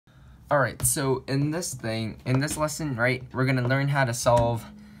Alright, so in this lesson, right, we're going to learn how to solve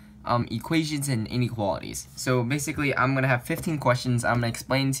equations and inequalities. So basically, I'm going to have 15 questions I'm going to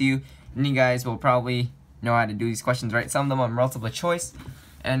explain to you, and you guys will probably know how to do these questions, right? Some of them are multiple choice,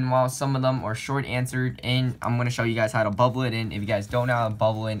 and while some of them are short answered, and I'm going to show you guys how to bubble it in if you guys don't know how to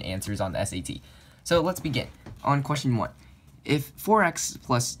bubble in answers on the SAT. So let's begin. On question 1. If 4x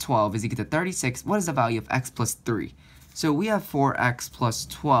plus 12 is equal to 36, what is the value of x plus 3? So we have 4x plus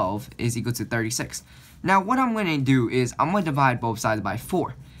 12 is equal to 36. Now what I'm going to do is I'm going to divide both sides by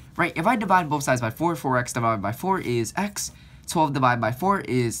 4. Right? If I divide both sides by 4, 4x divided by 4 is x. 12 divided by 4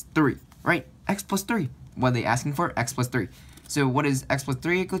 is 3. Right? X plus 3. What are they asking for? X plus 3. So what is x plus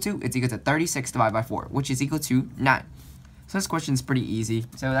 3 equal to? It's equal to 36 divided by 4, which is equal to 9. So this question is pretty easy.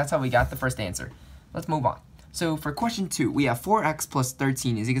 So that's how we got the first answer. Let's move on. So for question 2, we have 4x plus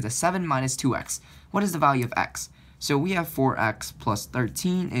 13 is equal to 7 minus 2x. What is the value of x? So we have 4x plus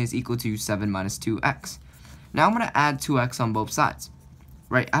 13 is equal to 7 minus 2x. Now I'm going to add 2x on both sides.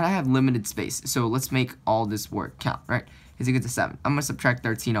 Right, I have limited space, so let's make all this work count, right? It's equal to 7. I'm going to subtract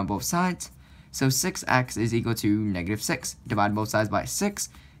 13 on both sides. So 6x is equal to negative 6. Divide both sides by 6,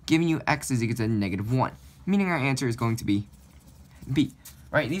 giving you x is equal to negative 1. Meaning our answer is going to be B.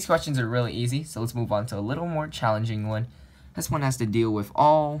 Right, these questions are really easy, so let's move on to a little more challenging one. This one has to deal with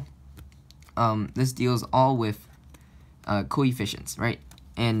this deals all with coefficients, right,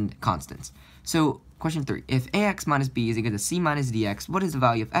 and constants. So question 3, if ax minus b is equal to c minus dx, what is the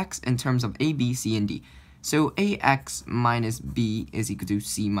value of x in terms of a, b, c, and d? So ax minus b is equal to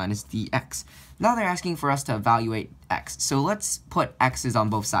c minus dx. Now they're asking for us to evaluate x. So let's put x's on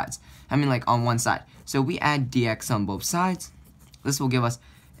both sides. I mean like on one side. So we add dx on both sides. This will give us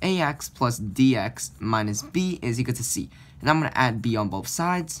ax plus dx minus b is equal to c. And I'm going to add b on both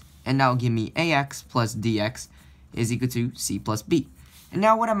sides. And that will give me ax plus dx is equal to c plus b. And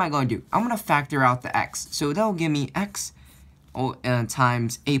now what am I going to do? I'm going to factor out the x. So that will give me x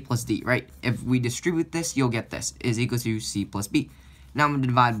times a plus d, right? If we distribute this, you'll get this is equal to c plus b. Now I'm going to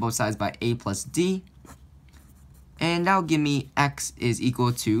divide both sides by a plus d. And that will give me x is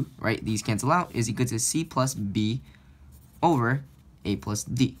equal to, right, these cancel out, is equal to c plus b over a plus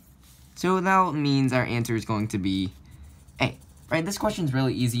d. So that means our answer is going to be A. Right, this question is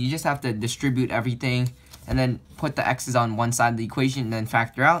really easy. You just have to distribute everything and then put the x's on one side of the equation and then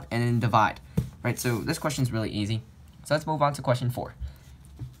factor out and then divide. Right, so this question is really easy. So let's move on to question 4.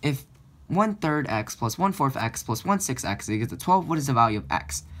 If 1/3 x plus 1/4 x plus 1/6 x is equal to 12, what is the value of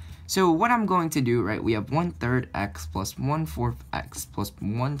x? So what I'm going to do, right, we have 1/3 x plus 1/4 x plus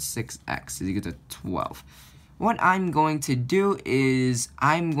 1/6 x is equal to 12. What I'm going to do is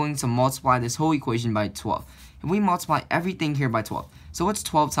I'm going to multiply this whole equation by 12. And we multiply everything here by 12. So what's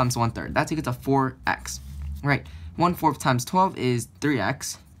 12 times 1/3? That's equal to 4x. Right, 1/4 times 12 is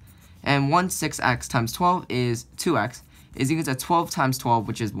 3x. And 1/6x times 12 is 2x. Is equal to 12 times 12,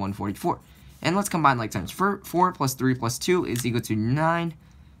 which is 144. And let's combine like terms. 4 plus 3 plus 2 is equal to 9.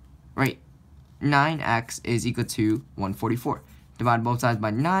 Right, 9x is equal to 144. Divide both sides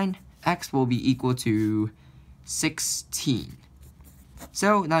by 9. X will be equal to 16.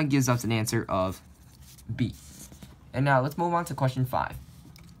 So that gives us an answer of B. And now let's move on to question 5.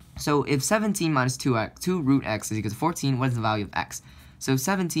 So if 17 minus 2 root x is equal to 14, what is the value of x? So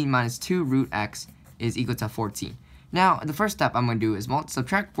 17 minus 2 root x is equal to 14. Now the first step I'm going to do is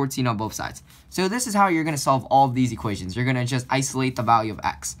subtract 14 on both sides. So this is how you're going to solve all of these equations. You're going to just isolate the value of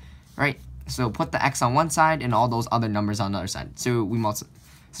x, right? So put the x on one side and all those other numbers on the other side. So we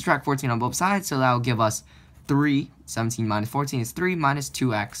subtract 14 on both sides, so that will give us 3. 17 minus 14 is 3 minus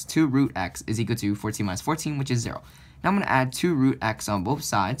 2x. 2 root x is equal to 14 minus 14, which is 0. Now I'm going to add 2 root x on both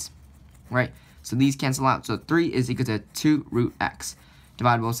sides, right? So these cancel out. So 3 is equal to 2 root x.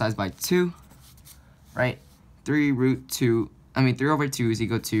 Divide both sides by 2, right? 3 over 2 is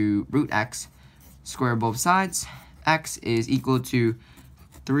equal to root x. Square both sides. X is equal to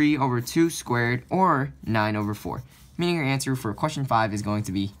 3 over 2 squared, or 9 over 4. Meaning your answer for question 5 is going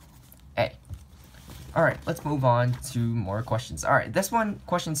to be A. Alright, let's move on to more questions. Alright, this one,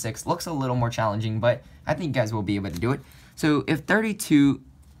 question 6, looks a little more challenging, but I think you guys will be able to do it. So if 32,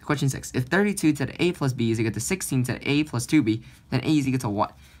 question 6, if 32 to the a plus b is equal to 16 to the a plus 2b, then a is equal to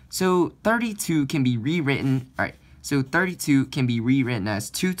what? So 32 can be rewritten, alright, so 32 can be rewritten as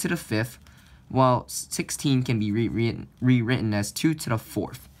 2 to the 5th, while 16 can be rewritten as 2 to the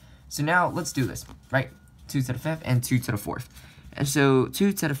 4th. So now let's do this, right? 2 to the 5th and 2 to the 4th. And so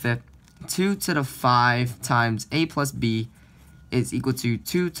 2 to the 5th, 2 to the 5 times a plus b is equal to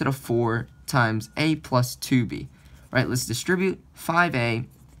 2 to the 4 times a plus 2b. Right, let's distribute. 5a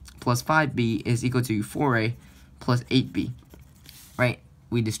plus 5b is equal to 4a plus 8b. Right,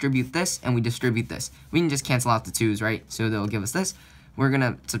 we distribute this, and we distribute this. We can just cancel out the 2's, right? So they'll give us this. We're going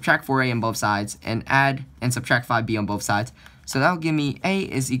to subtract 4a on both sides and add and subtract 5b on both sides. So that'll give me a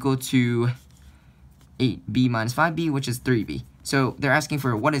is equal to 8b minus 5b, which is 3b. So they're asking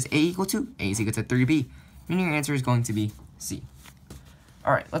for what is a equal to? A is equal to 3b. Meaning your answer is going to be C.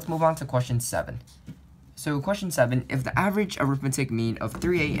 Alright, let's move on to question 7. So question 7, if the average arithmetic mean of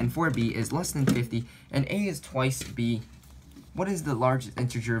 3a and 4b is less than 50 and a is twice b, what is the largest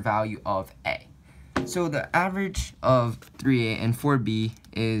integer value of a? So the average of 3a and 4b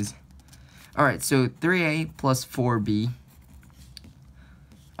is, alright, so 3a plus 4b,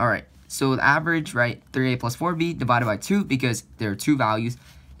 alright, so the average, right, 3a plus 4b divided by 2, because there are two values,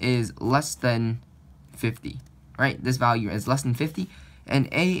 is less than 50, right? This value is less than 50, and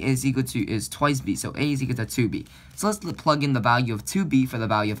a is equal to, is twice b, so a is equal to 2b. So let's plug in the value of 2b for the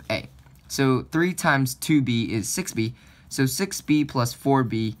value of a. So 3 times 2b is 6b, so 6b plus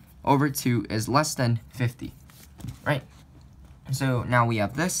 4b over 2 is less than 50, right? So now we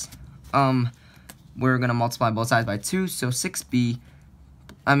have this. We're going to multiply both sides by 2, so 6b,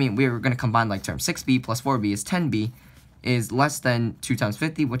 we're going to combine like terms. 6b plus 4b is 10b, is less than 2 times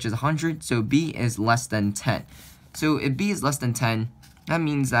 50, which is 100, so b is less than 10. So if b is less than 10, that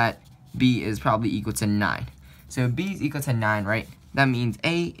means that b is probably equal to 9. So if b is equal to 9, right, that means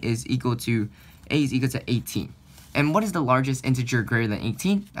a is equal to 18. And what is the largest integer greater than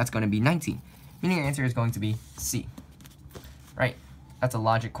 18? That's going to be 19. Meaning your answer is going to be C. Right, that's a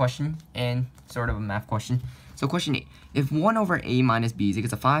logic question and sort of a math question. So question 8, if 1 over a minus b is equal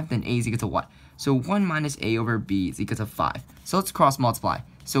to 5, then a is equal to what? So 1 minus a over b is equal to 5. So let's cross multiply.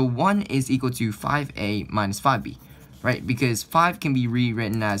 So 1 is equal to 5a minus 5b, right? Because 5 can be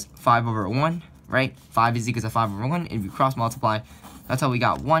rewritten as 5 over 1, right? 5 is equal to 5 over 1. If you cross multiply, that's how we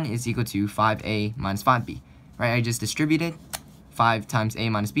got 1 is equal to 5a minus 5b, right? I just distributed 5 times a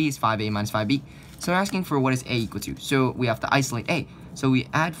minus b is 5a minus 5b. So we're asking for what is a equal to. So we have to isolate a. So we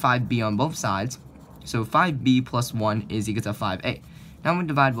add 5b on both sides. So 5b plus 1 is equal to 5a. Now I'm going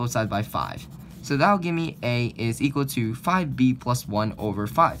to divide both sides by 5. So that'll give me a is equal to 5b plus 1 over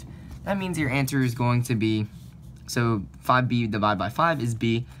 5. That means your answer is going to be, so 5b divided by 5 is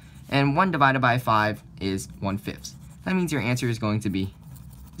b, and 1 divided by 5 is 1/5. That means your answer is going to be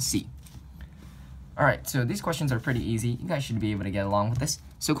C. Alright, so these questions are pretty easy. You guys should be able to get along with this.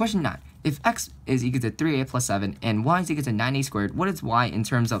 So question 9, if x is equal to 3a plus 7 and y is equal to 9a squared, what is y in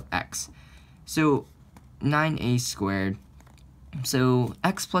terms of x? So 9a squared, so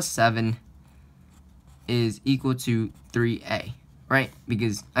x plus 7 is equal to 3a, right?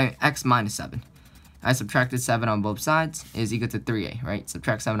 Because x minus 7. I subtracted 7 on both sides is equal to 3a, right?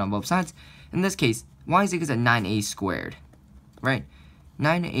 Subtract 7 on both sides. In this case, y is equal to 9a squared, right?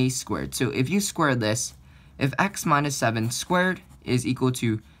 9a squared. So if you square this, if x minus 7 squared is equal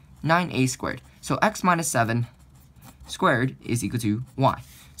to 9a squared. So x minus 7 squared is equal to y.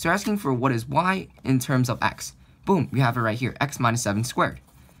 So we're asking for what is y in terms of x. Boom, you have it right here. X minus 7 squared.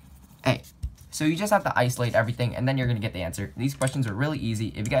 A. So you just have to isolate everything, and then you're going to get the answer. These questions are really easy.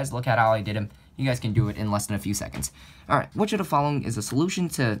 If you guys look at how I did them, you guys can do it in less than a few seconds. Alright, which of the following is a solution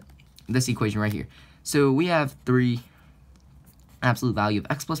to this equation right here? So we have 3 absolute value of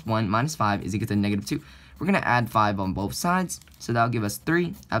x plus 1 minus 5 is equal to negative 2. We're going to add 5 on both sides. So that'll give us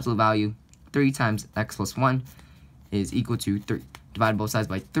 3 absolute value. 3 times x plus 1 is equal to 3. Divide both sides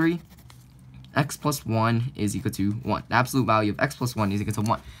by 3. X plus 1 is equal to 1. The absolute value of x plus 1 is equal to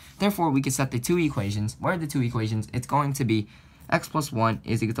 1. Therefore, we can set the two equations. What are the two equations? It's going to be x plus 1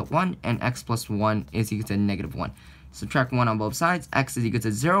 is equal to 1, and x plus 1 is equal to negative 1. Subtract 1 on both sides, x is equal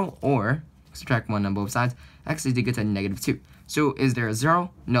to 0, or subtract 1 on both sides, x is equal to negative 2. So is there a 0?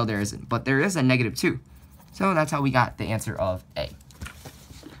 No, there isn't. But there is a negative 2. So that's how we got the answer of A.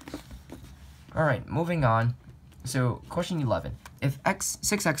 Alright, moving on. So question 11. If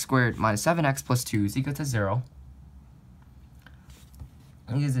 6x squared minus 7x plus 2 is equal to 0,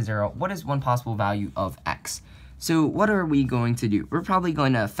 what is one possible value of x? So what are we going to do? We're probably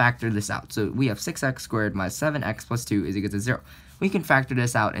going to factor this out. So we have 6x squared minus 7x plus 2 is equal to 0. We can factor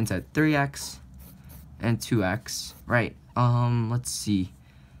this out into 3x and 2x, right? Let's see.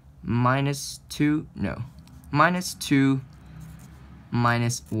 Minus 2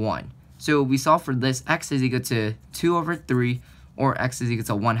 minus 1. So we solve for this, x is equal to 2 over 3, or x is equal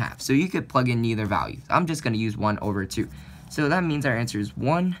to 1/2. So you could plug in neither value. I'm just going to use 1 over 2. So that means our answer is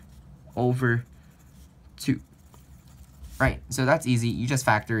 1 over 2. Right, so that's easy. You just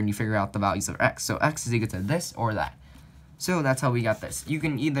factor and you figure out the values of x. So x is equal to this or that. So that's how we got this. You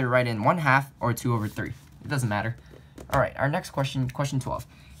can either write in 1/2 or 2 over 3. It doesn't matter. Alright, our next question, question 12.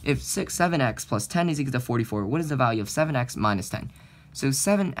 If 7x plus 10 is equal to 44, what is the value of 7x minus 10? So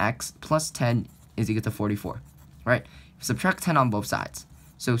 7x plus 10 is equal to 44, right? Subtract 10 on both sides.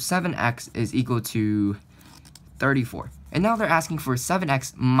 So 7x is equal to 34. And now they're asking for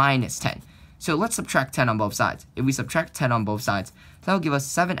 7x minus 10. So let's subtract 10 on both sides. If we subtract 10 on both sides, that will give us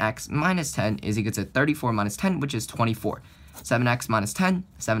 7x minus 10 is equal to 34 minus 10, which is 24. 7x minus 10,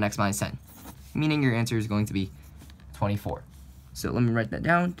 7x minus 10. Meaning your answer is going to be 24. So let me write that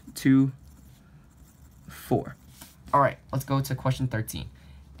down, 2, 4. Alright, let's go to question 13.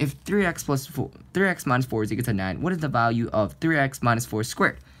 If 3x minus 4 is equal to 9, what is the value of 3x minus 4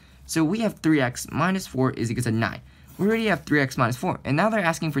 squared? So we have 3x minus 4 is equal to 9. We already have 3x minus 4, and now they're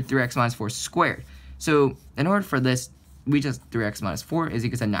asking for 3x minus 4 squared. So in order for this, we just 3x minus 4 is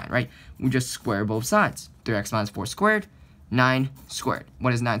equal to 9, right? We just square both sides. 3x minus 4 squared, 9 squared.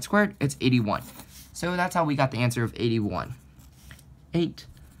 What is 9 squared? It's 81. So that's how we got the answer of 81. 8,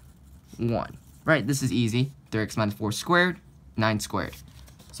 1. Right, this is easy. 3x minus 4 squared, 9 squared.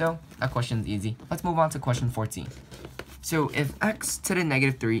 So that question's easy. Let's move on to question 14. So if x to the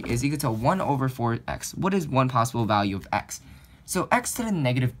negative 3 is equal to 1 over 4x, what is one possible value of x? So x to the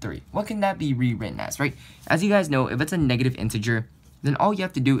negative 3, what can that be rewritten as, right? As you guys know, if it's a negative integer, then all you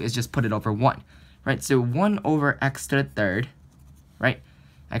have to do is just put it over 1, right? So 1 over x to the third, right?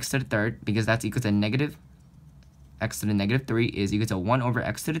 X to the third, because that's equal to negative, x to the negative 3 is equal to 1 over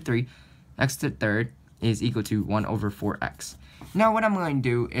x to the 3. X to the third is equal to 1 over 4x. Now what I'm going to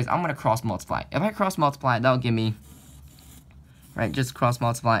do is I'm going to cross multiply. If I cross multiply, that'll give me, right, just cross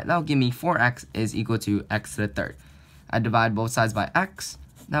multiply, that'll give me 4x is equal to x to the third. I divide both sides by x,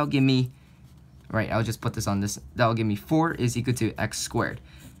 that'll give me, right, I'll just put this on this, that'll give me 4 is equal to x squared.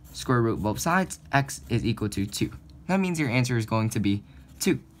 Square root both sides, x is equal to 2. That means your answer is going to be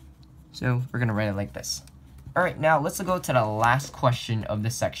 2. So we're going to write it like this. Alright, now let's go to the last question of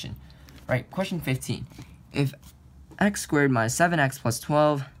this section. Right, question 15. If x squared minus 7x plus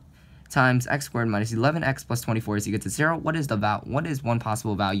 12 times x squared minus 11x plus 24 is equal to 0, what is one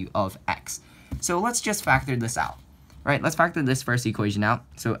possible value of x? So let's just factor this out. Right, let's factor this first equation out.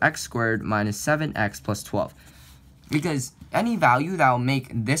 So x squared minus 7x plus 12. Because any value that will make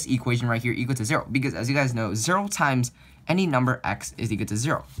this equation right here equal to 0. Because as you guys know, 0 times any number x is equal to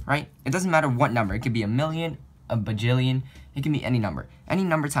 0, right? It doesn't matter what number. It could be a million, a bajillion. It can be any number. Any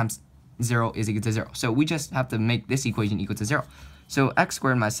number times 0 is equal to 0. So we just have to make this equation equal to 0. So x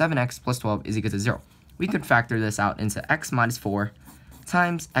squared minus 7x plus 12 is equal to 0. We could factor this out into x minus 4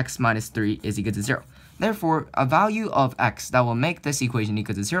 times x minus 3 is equal to 0. Therefore, a value of x that will make this equation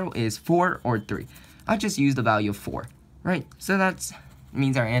equal to 0 is 4 or 3. I'll just use the value of 4, right? So that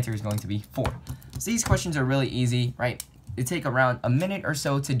means our answer is going to be 4. So these questions are really easy, right? They take around a minute or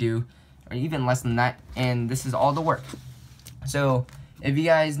so to do, or even less than that, and this is all the work. So if you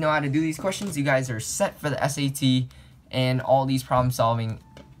guys know how to do these questions, you guys are set for the SAT and all these problem solving,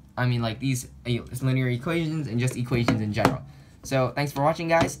 I mean like these linear equations and just equations in general. So thanks for watching,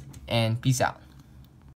 guys, and peace out.